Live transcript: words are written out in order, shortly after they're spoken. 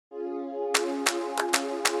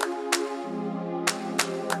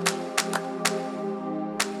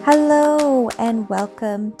Hello and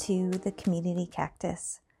welcome to the Community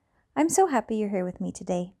Cactus. I'm so happy you're here with me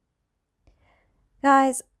today.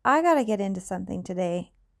 Guys, I gotta get into something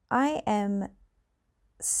today. I am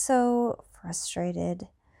so frustrated.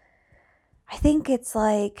 I think it's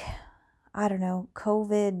like, I don't know,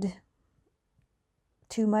 COVID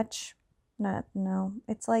too much? No,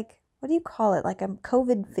 it's like, what do you call it? Like I'm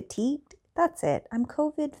COVID fatigued? That's it. I'm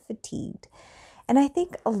COVID fatigued. And I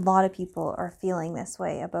think a lot of people are feeling this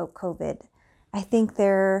way about COVID. I think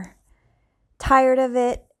they're tired of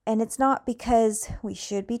it, and it's not because we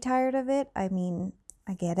should be tired of it. I mean,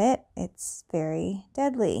 I get it. It's very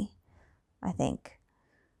deadly, I think.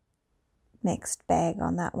 Mixed bag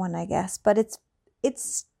on that one, I guess, but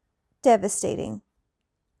it's devastating.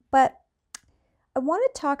 But I want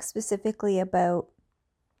to talk specifically about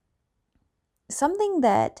something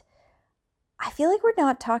that I feel like we're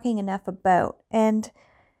not talking enough about, and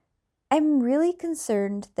I'm really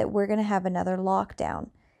concerned that we're going to have another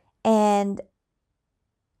lockdown. And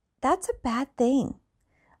that's a bad thing.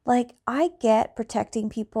 Like, I get protecting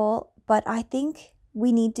people, but I think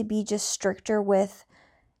we need to be just stricter with,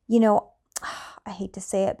 I hate to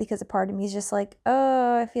say it because a part of me is just like,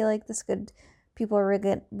 oh, I feel like people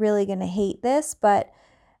are really going to hate this. But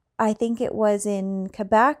I think it was in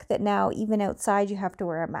Quebec that now even outside you have to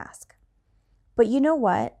wear a mask. But you know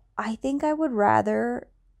what? I think I would rather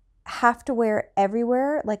have to wear it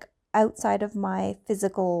everywhere, like outside of my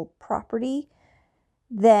physical property,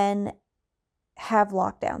 than have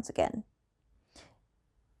lockdowns again.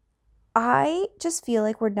 I just feel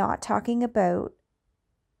like we're not talking about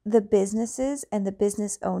the businesses and the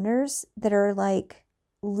business owners that are like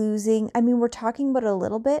losing. I mean, we're talking about it a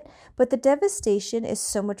little bit, but the devastation is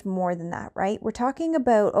so much more than that, right? We're talking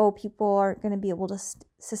about, people aren't going to be able to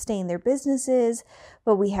sustain their businesses,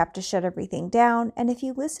 but we have to shut everything down. And if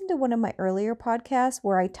you listen to one of my earlier podcasts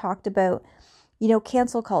where I talked about,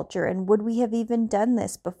 cancel culture and would we have even done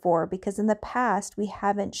this before? Because in the past, we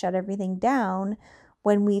haven't shut everything down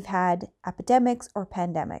when we've had epidemics or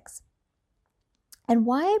pandemics. And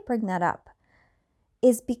why I bring that up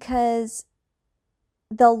is because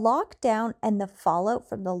the lockdown and the fallout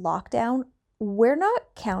from the lockdown, we're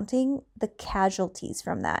not counting the casualties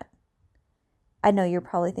from that. I know you're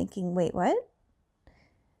probably thinking, wait, what?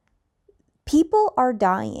 People are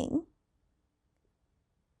dying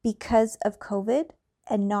because of COVID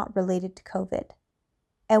and not related to COVID.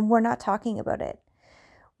 And we're not talking about it.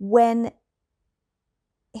 When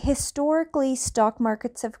historically stock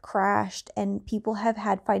markets have crashed and people have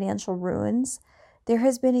had financial ruins, there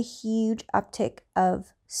has been a huge uptick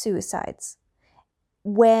of suicides.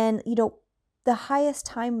 When, the highest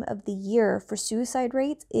time of the year for suicide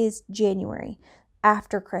rates is January,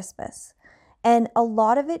 after Christmas. And a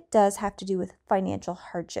lot of it does have to do with financial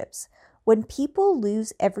hardships. When people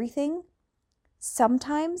lose everything,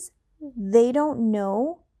 sometimes they don't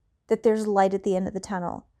know that there's light at the end of the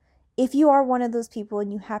tunnel. If you are one of those people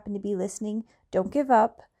and you happen to be listening, don't give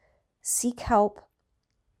up. Seek help.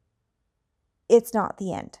 It's not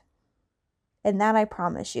the end. And that I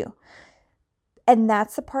promise you. And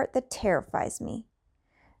that's the part that terrifies me.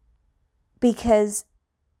 Because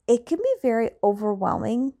it can be very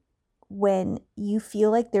overwhelming when you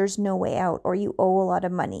feel like there's no way out, or you owe a lot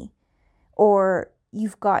of money, or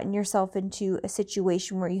you've gotten yourself into a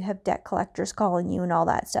situation where you have debt collectors calling you and all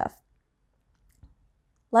that stuff.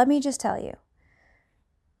 Let me just tell you,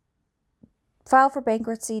 file for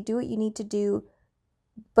bankruptcy, do what you need to do,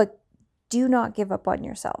 but do not give up on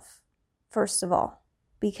yourself, first of all,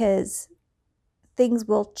 because things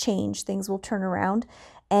will change, things will turn around.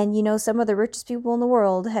 And some of the richest people in the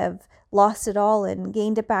world have lost it all and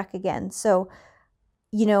gained it back again. So,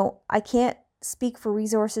 I can't speak for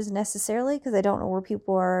resources necessarily because I don't know where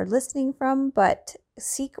people are listening from, but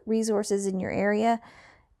seek resources in your area.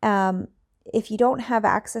 If you don't have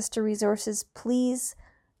access to resources, please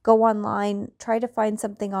go online, try to find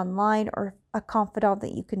something online or a confidant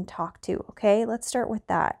that you can talk to, okay? Let's start with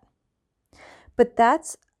that. But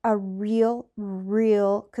that's a real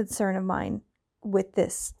concern of mine with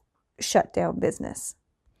this shutdown business.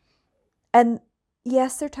 And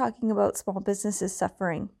yes, they're talking about small businesses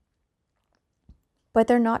suffering, but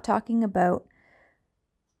they're not talking about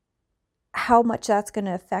how much that's going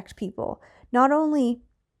to affect people. Not only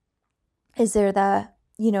is there the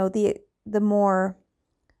more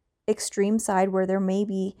extreme side where there may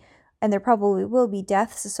be, and there probably will be,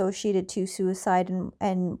 deaths associated to suicide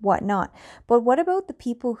and whatnot. But what about the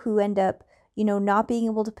people who end up, not being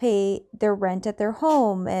able to pay their rent at their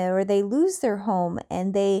home, or they lose their home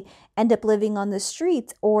and they end up living on the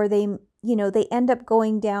streets, or they end up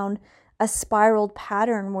going down a spiraled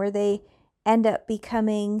pattern where they end up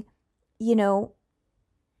becoming, you know,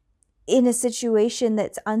 in a situation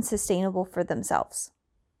that's unsustainable for themselves.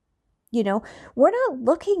 You know, we're not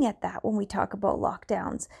looking at that when we talk about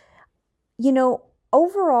lockdowns. You know,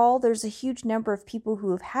 overall, there's a huge number of people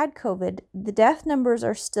who have had COVID. The death numbers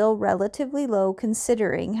are still relatively low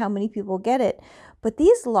considering how many people get it. But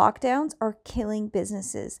these lockdowns are killing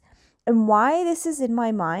businesses. And why this is in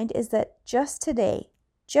my mind is that just today,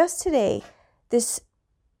 this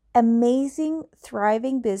amazing,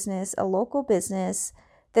 thriving business, a local business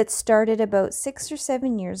that started about 6 or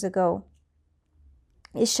 7 years ago,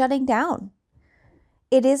 is shutting down.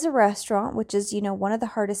 It is a restaurant, which is, you know, one of the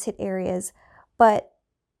hardest hit areas, but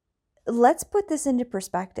let's put this into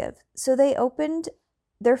perspective. So they opened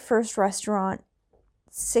their first restaurant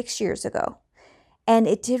 6 years ago, and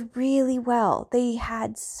it did really well. They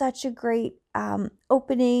had such a great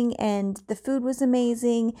opening, and the food was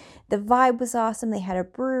amazing. The vibe was awesome. They had a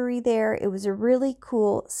brewery there. It was a really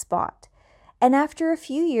cool spot. And after a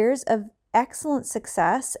few years of excellent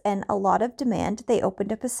success and a lot of demand, they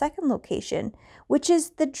opened up a second location, which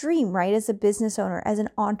is the dream, right? As a business owner, as an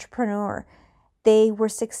entrepreneur, they were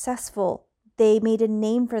successful. They made a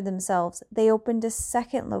name for themselves. They opened a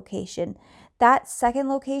second location. That second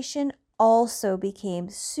location also became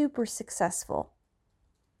super successful.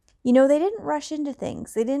 You know, they didn't rush into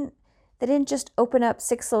things. They didn't just open up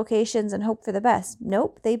 6 locations and hope for the best.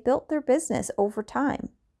 Nope, they built their business over time.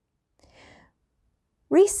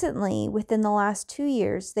 Recently, within the last 2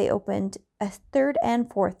 years, they opened a third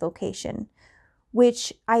and fourth location,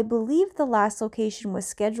 which I believe the last location was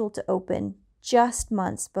scheduled to open just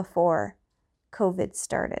months before COVID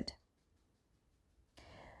started.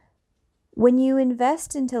 When you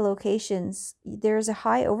invest into locations, there's a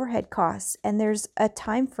high overhead cost and there's a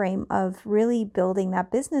time frame of really building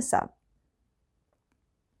that business up.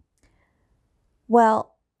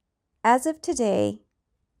 Well, as of today,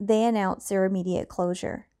 they announced their immediate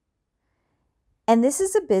closure. And this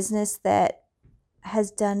is a business that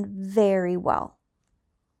has done very well.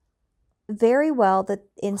 Very well, that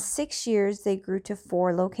in 6 years they grew to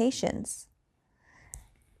 4 locations.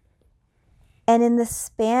 And in the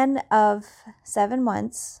span of 7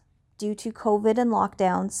 months, due to COVID and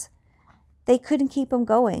lockdowns, they couldn't keep them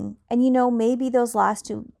going. And you know, maybe those last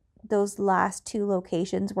two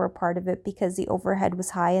locations were a part of it because the overhead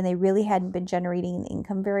was high and they really hadn't been generating an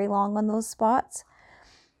income very long on those spots.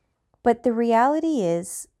 But the reality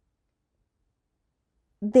is,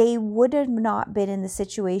 they would have not been in the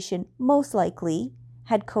situation, most likely,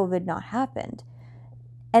 had COVID not happened.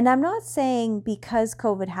 And I'm not saying because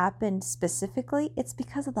COVID happened specifically, it's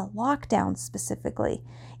because of the lockdown specifically.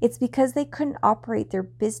 It's because they couldn't operate their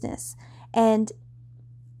business. And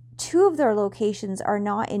 2 of their locations are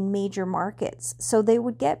not in major markets, so they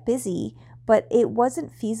would get busy, but it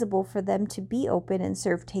wasn't feasible for them to be open and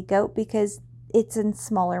serve takeout because it's in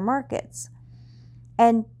smaller markets.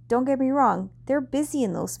 And don't get me wrong, they're busy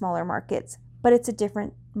in those smaller markets, but it's a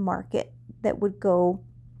different market that would go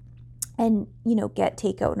and, you know, get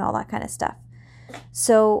takeout and all that kind of stuff.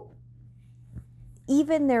 So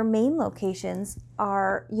even their main locations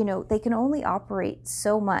are, you know, they can only operate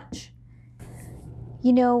so much.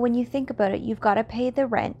 You know, when you think about it, you've got to pay the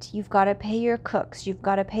rent, you've got to pay your cooks, you've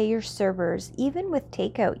got to pay your servers. Even with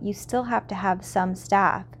takeout, you still have to have some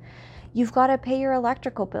staff. You've got to pay your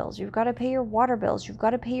electrical bills, you've got to pay your water bills, you've got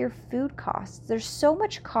to pay your food costs. There's so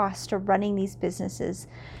much cost to running these businesses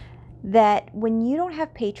that when you don't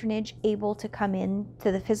have patronage able to come in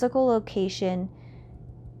to the physical location,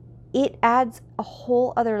 it adds a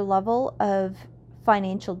whole other level of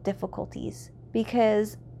financial difficulties.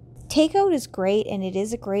 Because takeout is great and it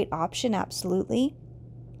is a great option, absolutely.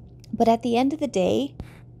 But at the end of the day,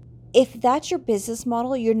 if that's your business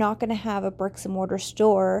model, you're not going to have a bricks and mortar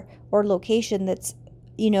store or location that's,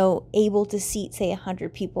 you know, able to seat, say,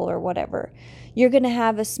 100 people or whatever. You're going to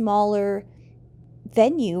have a smaller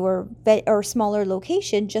venue or smaller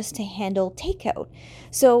location just to handle takeout.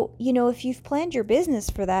 So, you know, if you've planned your business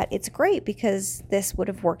for that, it's great because this would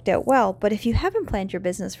have worked out well. But if you haven't planned your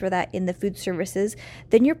business for that in the food services,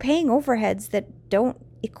 then you're paying overheads that don't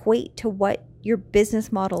equate to what your business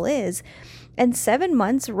model is. And 7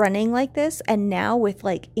 months running like this, and now with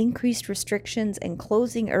like increased restrictions and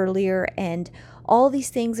closing earlier and all these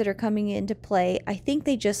things that are coming into play, I think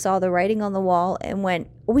they just saw the writing on the wall and went,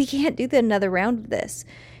 we can't do another round of this.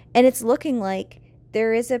 And it's looking like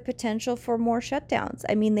there is a potential for more shutdowns.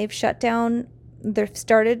 I mean, they've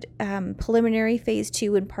started preliminary phase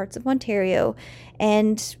 2 in parts of Ontario.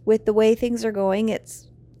 And with the way things are going, it's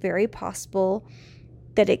very possible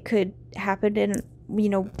that it could happen in, you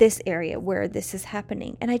know, this area where this is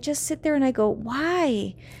happening. And I just sit there and I go,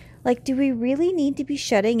 why? Like, do we really need to be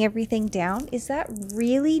shutting everything down? Is that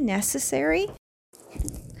really necessary?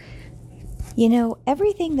 You know,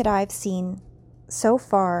 everything that I've seen so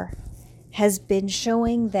far has been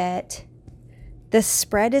showing that the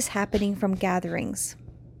spread is happening from gatherings.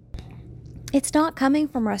 It's not coming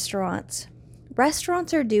from restaurants.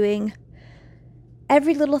 Restaurants are doing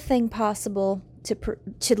every little thing possible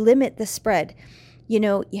to limit the spread. You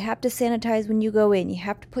know, you have to sanitize when you go in. You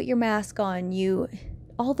have to put your mask on.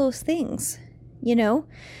 All those things. You know,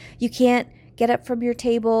 you can't get up from your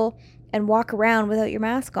table and walk around without your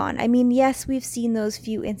mask on. I mean, yes, we've seen those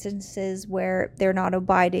few instances where they're not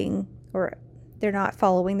abiding or they're not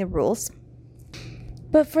following the rules.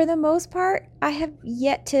 But for the most part, I have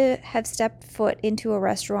yet to have stepped foot into a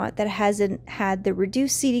restaurant that hasn't had the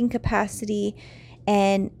reduced seating capacity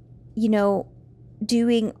and, you know,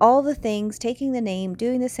 doing all the things, taking the name,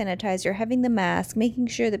 doing the sanitizer, having the mask, making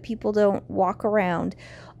sure that people don't walk around,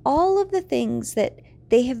 all of the things that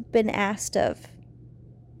they have been asked of.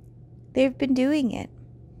 They've been doing it.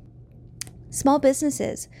 Small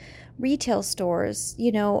businesses, retail stores,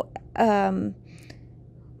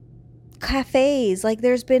 cafes. Like,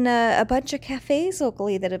 there's been a bunch of cafes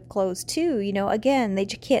locally that have closed too. You know, again, they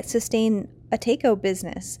just can't sustain a takeout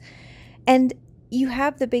business. And you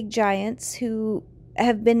have the big giants who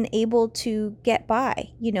have been able to get by,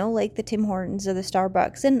 you know, like the Tim Hortons or the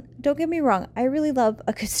Starbucks. And don't get me wrong, I really love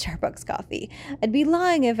a good Starbucks coffee. I'd be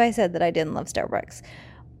lying if I said that I didn't love Starbucks.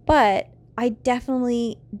 But I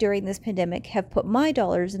definitely, during this pandemic, have put my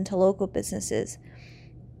dollars into local businesses.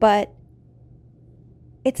 But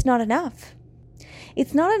it's not enough.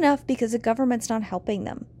 It's not enough because the government's not helping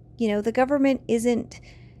them. You know, the government isn't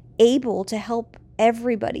able to help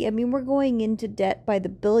everybody. I mean, we're going into debt by the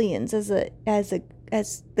billions as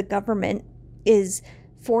the government is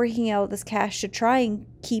forking out this cash to try and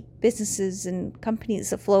keep businesses and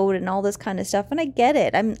companies afloat and all this kind of stuff. And I get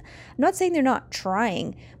it. I'm not saying they're not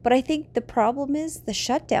trying, but I think the problem is the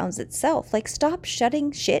shutdowns itself. Like, stop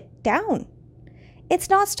shutting shit down.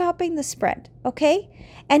 It's not stopping the spread, okay?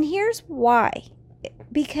 And here's why.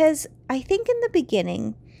 Because I think in the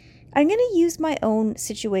beginning, I'm going to use my own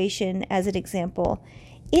situation as an example.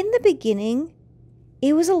 In the beginning,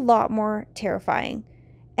 it was a lot more terrifying.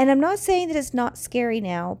 And I'm not saying that it's not scary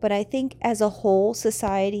now, but I think as a whole,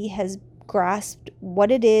 society has grasped what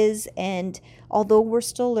it is. And although we're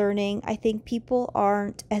still learning, I think people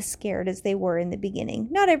aren't as scared as they were in the beginning.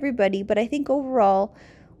 Not everybody, but I think overall,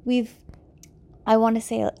 I want to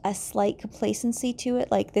say a slight complacency to it.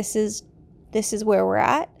 Like, this is where we're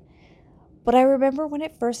at. But I remember when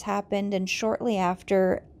it first happened and shortly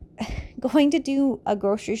after going to do a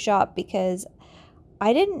grocery shop because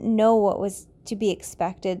I didn't know what was to be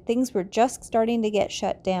expected. Things were just starting to get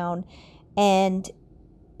shut down. And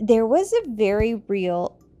there was a very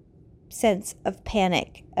real sense of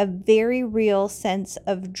panic, a very real sense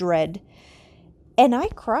of dread. And I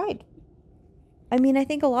cried. I mean, I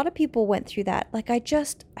think a lot of people went through that. Like, I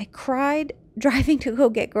cried driving to go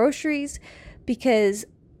get groceries because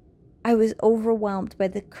I was overwhelmed by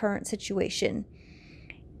the current situation.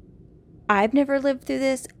 I've never lived through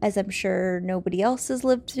this, as I'm sure nobody else has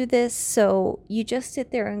lived through this. So you just sit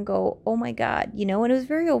there and go, oh my God, you know, and it was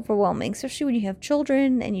very overwhelming, especially when you have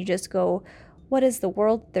children and you just go, what is the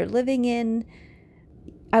world they're living in?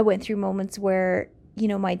 I went through moments where, you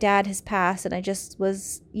know, my dad has passed and I just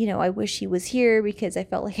was, you know, I wish he was here because I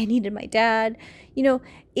felt like I needed my dad. You know,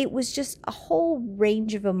 it was just a whole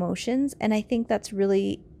range of emotions. And I think that's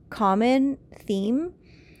really common theme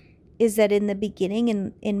is that in the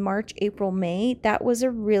beginning, in March, April, May, that was a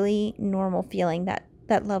really normal feeling,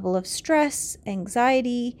 that level of stress,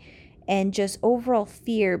 anxiety, and just overall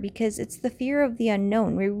fear, because it's the fear of the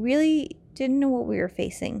unknown. We really didn't know what we were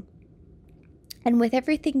facing. And with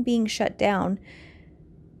everything being shut down,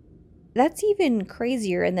 that's even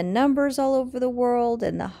crazier. And the numbers all over the world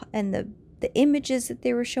and the images that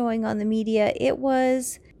they were showing on the media, it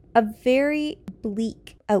was a very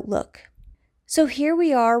bleak outlook. So here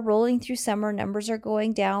we are rolling through summer, numbers are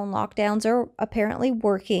going down, lockdowns are apparently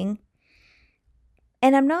working.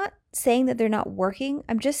 And I'm not saying that they're not working.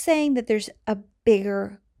 I'm just saying that there's a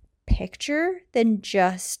bigger picture than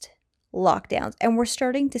just lockdowns. And we're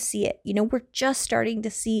starting to see it. You know, we're just starting to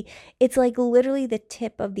see, it's like literally the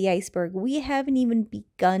tip of the iceberg. We haven't even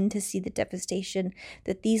begun to see the devastation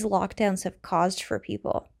that these lockdowns have caused for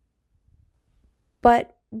people.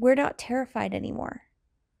 But we're not terrified anymore.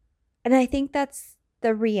 And I think that's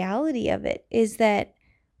the reality of it, is that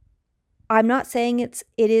I'm not saying it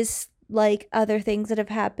is like other things that have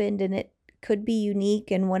happened and it could be unique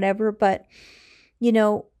and whatever, but, you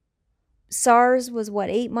know, SARS was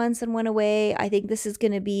 8 months and went away. I think this is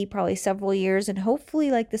going to be probably several years, and hopefully,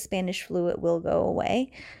 like the Spanish flu, it will go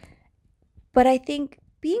away. But I think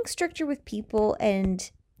being stricter with people and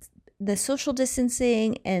the social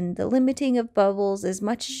distancing and the limiting of bubbles as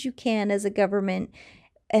much as you can as a government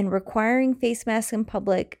and requiring face masks in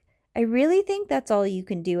public, I really think that's all you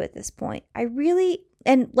can do at this point.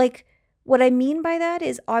 And like what I mean by that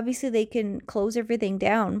is obviously they can close everything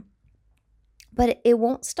down, but it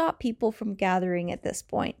won't stop people from gathering at this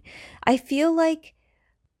point. I feel like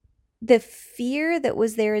the fear that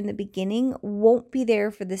was there in the beginning won't be there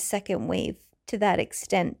for the second wave to that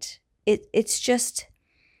extent. It's just,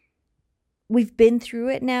 we've been through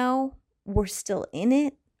it now. We're still in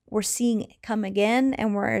it. We're seeing it come again.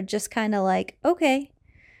 And we're just kind of like, okay,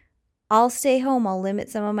 I'll stay home. I'll limit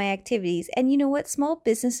some of my activities. And you know what? Small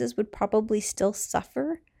businesses would probably still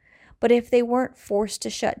suffer. But if they weren't forced to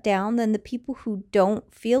shut down, then the people who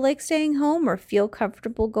don't feel like staying home or feel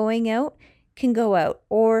comfortable going out can go out.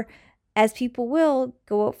 Or as people will,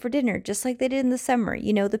 go out for dinner, just like they did in the summer.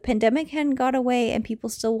 You know, the pandemic hadn't got away and people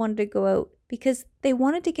still wanted to go out because they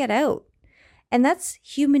wanted to get out. And that's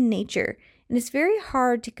human nature. And it's very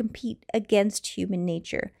hard to compete against human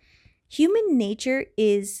nature. Human nature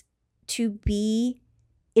is to be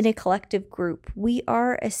in a collective group. We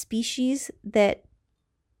are a species that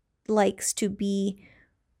likes to be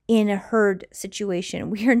in a herd situation.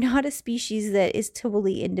 We are not a species that is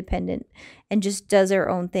totally independent and just does our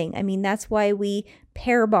own thing. I mean, that's why we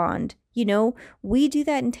pair bond. You know, we do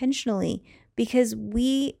that intentionally because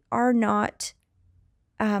we are not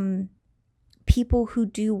people who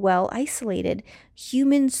do well isolated.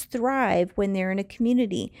 Humans thrive when they're in a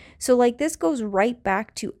community. So like this goes right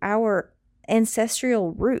back to our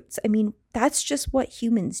ancestral roots. I mean, that's just what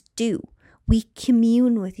humans do. We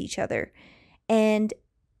commune with each other. And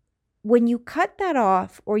when you cut that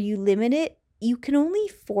off or you limit it, you can only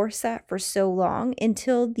force that for so long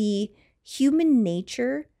until the human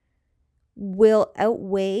nature will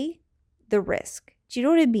outweigh the risk. Do you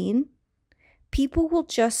know what I mean? People will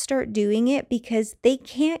just start doing it because they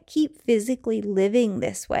can't keep physically living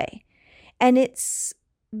this way. And it's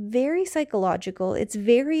very psychological. It's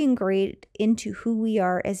very ingrained into who we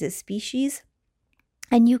are as a species.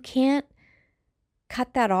 And you can't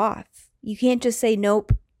cut that off. You can't just say,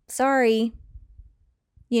 nope, sorry.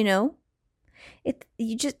 You know?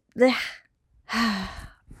 You just...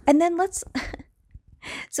 And then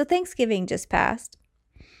so Thanksgiving just passed.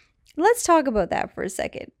 Let's talk about that for a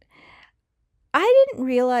second. I didn't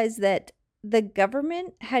realize that the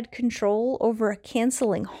government had control over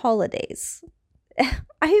canceling holidays. I'm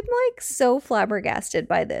like so flabbergasted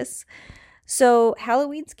by this. So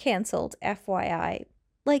Halloween's canceled, FYI.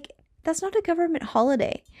 Like, that's not a government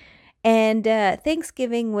holiday. And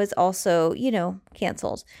Thanksgiving was also,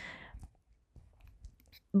 canceled.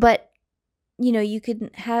 But, you could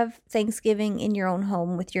have Thanksgiving in your own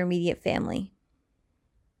home with your immediate family.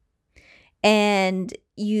 And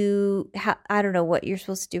I don't know what you're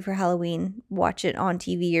supposed to do for Halloween, watch it on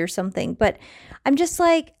TV or something. But I'm just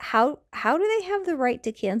like, how do they have the right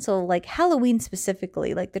to cancel like Halloween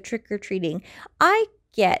specifically, like the trick-or-treating? I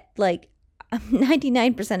get like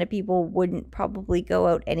 99% of people wouldn't probably go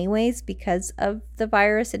out anyways because of the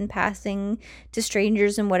virus and passing to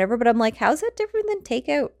strangers and whatever. But I'm like, how's that different than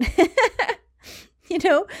takeout?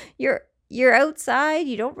 You're outside.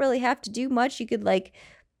 You don't really have to do much. You could like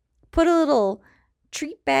put a little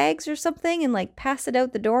treat bags or something and like pass it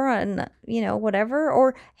out the door on, whatever.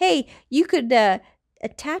 Or, hey, you could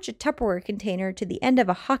attach a Tupperware container to the end of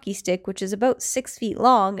a hockey stick, which is about 6 feet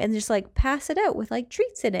long, and just like pass it out with like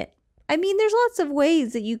treats in it. I mean, there's lots of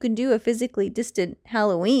ways that you can do a physically distant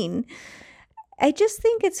Halloween. I just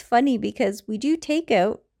think it's funny because we do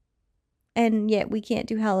takeout and yet we can't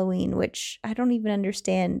do Halloween, which I don't even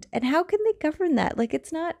understand. And how can they govern that? Like,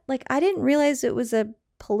 it's not like, I didn't realize it was a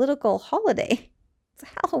political holiday. It's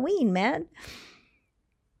Halloween, man.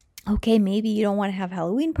 Okay, maybe you don't want to have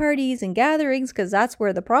Halloween parties and gatherings because that's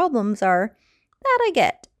where the problems are. That I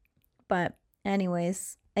get. But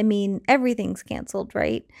anyways, I mean, everything's canceled,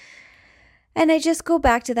 right? And I just go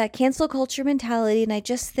back to that cancel culture mentality and I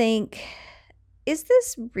just think, is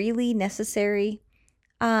this really necessary?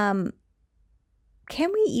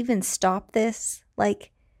 Can we even stop this?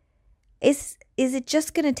 Like, is it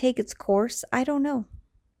just going to take its course? I don't know.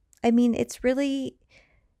 I mean, it's really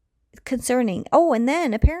concerning. Oh, and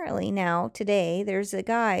then apparently now, today, there's a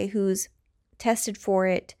guy who's tested for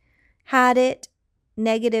it, had it,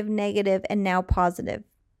 negative, and now positive.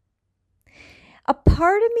 A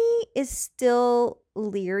part of me is still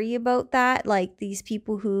leery about that. Like these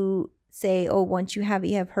people who say, oh, once you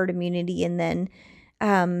have herd immunity and then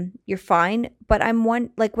you're fine. But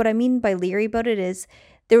what I mean by leery about it is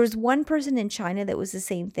there was one person in China that was the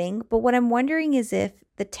same thing. But what I'm wondering is if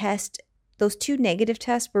those two negative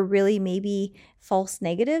tests were really maybe false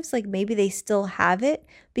negatives, like maybe they still have it,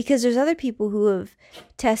 because there's other people who have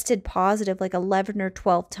tested positive like 11 or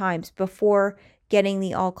 12 times before getting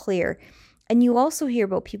the all clear. And you also hear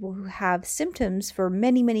about people who have symptoms for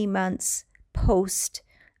many, many months post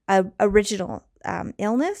original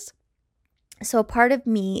illness. So a part of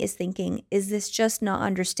me is thinking, is this just not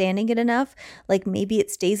understanding it enough? Like maybe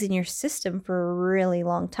it stays in your system for a really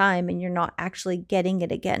long time and you're not actually getting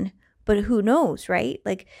it again. But who knows, right?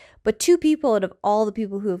 Like, but 2 people out of all the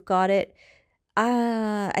people who have got it,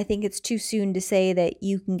 I think it's too soon to say that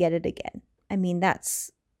you can get it again. I mean,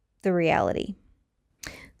 that's the reality.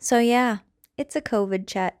 So yeah, it's a COVID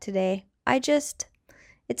chat today.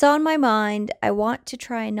 It's on my mind. I want to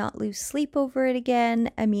try and not lose sleep over it again.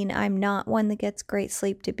 I mean, I'm not one that gets great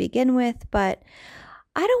sleep to begin with, but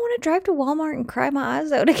I don't want to drive to Walmart and cry my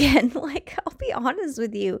eyes out again. Like, I'll be honest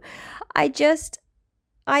with you.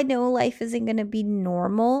 I know life isn't going to be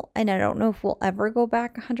normal, and I don't know if we'll ever go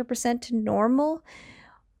back 100% to normal,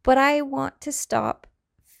 but I want to stop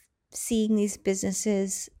seeing these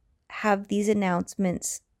businesses have these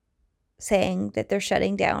announcements saying that they're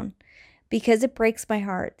shutting down, because it breaks my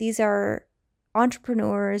heart. These are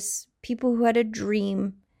entrepreneurs, people who had a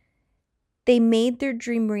dream. They made their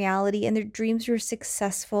dream reality and their dreams were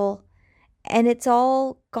successful, and it's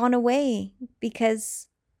all gone away because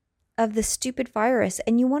of the stupid virus.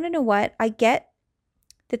 And you want to know what? I get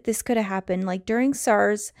that this could have happened. Like during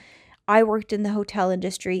SARS, I worked in the hotel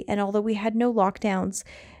industry, and although we had no lockdowns,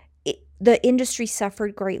 the industry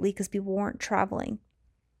suffered greatly because people weren't traveling.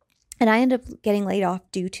 And I ended up getting laid off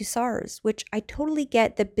due to SARS, which I totally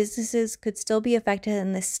get that businesses could still be affected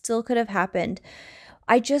and this still could have happened.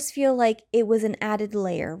 I just feel like it was an added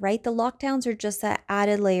layer, right? The lockdowns are just that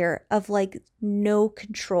added layer of like no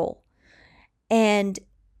control. And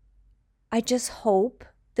I just hope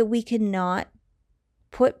that we cannot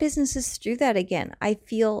put businesses through that again. I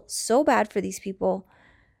feel so bad for these people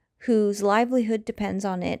whose livelihood depends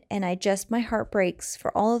on it. And my heart breaks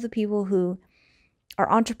for all of the people who are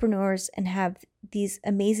entrepreneurs and have these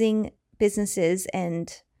amazing businesses.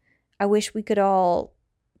 And I wish we could all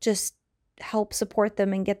just help support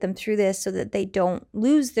them and get them through this so that they don't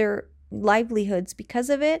lose their livelihoods because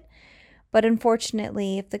of it. But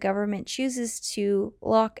unfortunately, if the government chooses to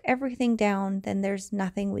lock everything down, then there's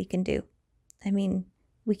nothing we can do. I mean,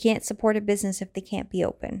 we can't support a business if they can't be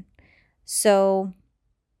open. So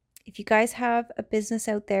if you guys have a business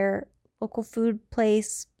out there, local food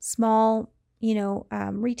place, small,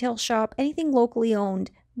 retail shop, anything locally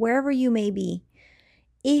owned, wherever you may be,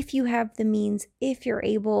 if you have the means, if you're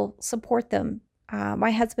able, support them.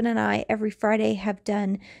 My husband and I every Friday have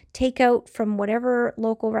done takeout from whatever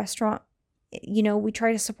local restaurant. We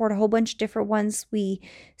try to support a whole bunch of different ones. We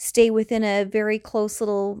stay within a very close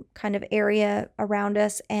little kind of area around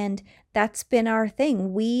us, and that's been our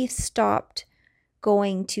thing. We stopped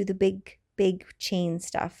going to the big chain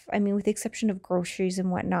stuff. I mean, with the exception of groceries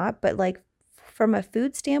and whatnot, but like from a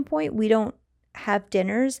food standpoint, we don't have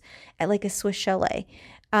dinners at like a Swiss Chalet.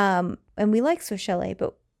 And we like Swiss Chalet,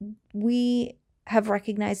 but we have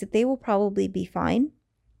recognized that they will probably be fine.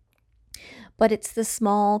 But it's the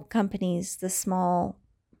small companies, the small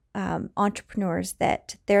entrepreneurs,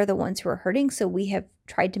 that they're the ones who are hurting. So we have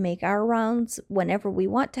tried to make our rounds whenever we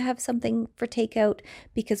want to have something for takeout,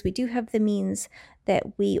 because we do have the means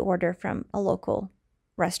that we order from a local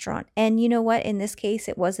restaurant. And you know what? In this case,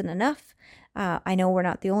 it wasn't enough. I know we're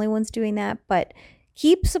not the only ones doing that, but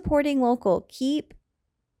keep supporting local. Keep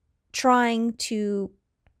trying to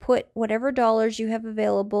put whatever dollars you have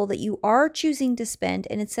available that you are choosing to spend,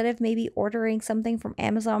 and instead of maybe ordering something from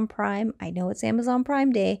Amazon Prime, I know it's Amazon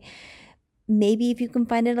Prime Day, maybe if you can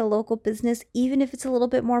find it a local business, even if it's a little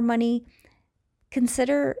bit more money,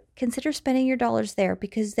 consider spending your dollars there,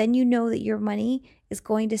 because then you know that your money is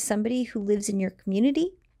going to somebody who lives in your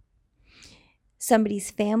community, somebody's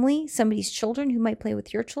family, somebody's children who might play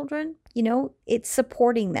with your children. It's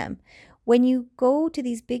supporting them. When you go to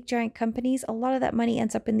these big giant companies, a lot of that money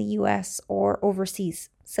ends up in the US or overseas.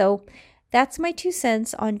 So that's my 2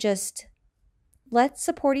 cents on just let's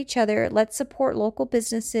support each other. Let's support local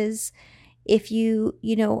businesses. If you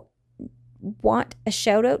want a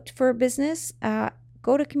shout out for a business,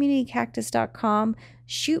 go to communitycactus.com,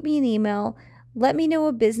 shoot me an email. Let me know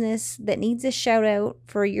a business that needs a shout out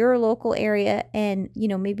for your local area and,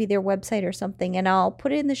 maybe their website or something, and I'll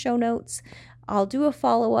put it in the show notes. I'll do a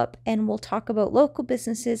follow-up and we'll talk about local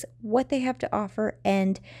businesses, what they have to offer,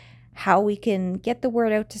 and how we can get the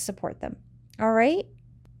word out to support them. All right?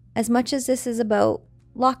 As much as this is about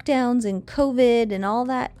lockdowns and COVID and all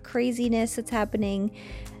that craziness that's happening,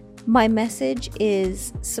 my message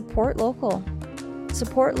is support local.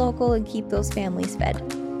 Support local and keep those families fed.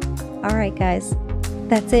 All right, guys,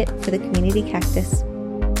 that's it for the Community Cactus.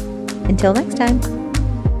 Until next time.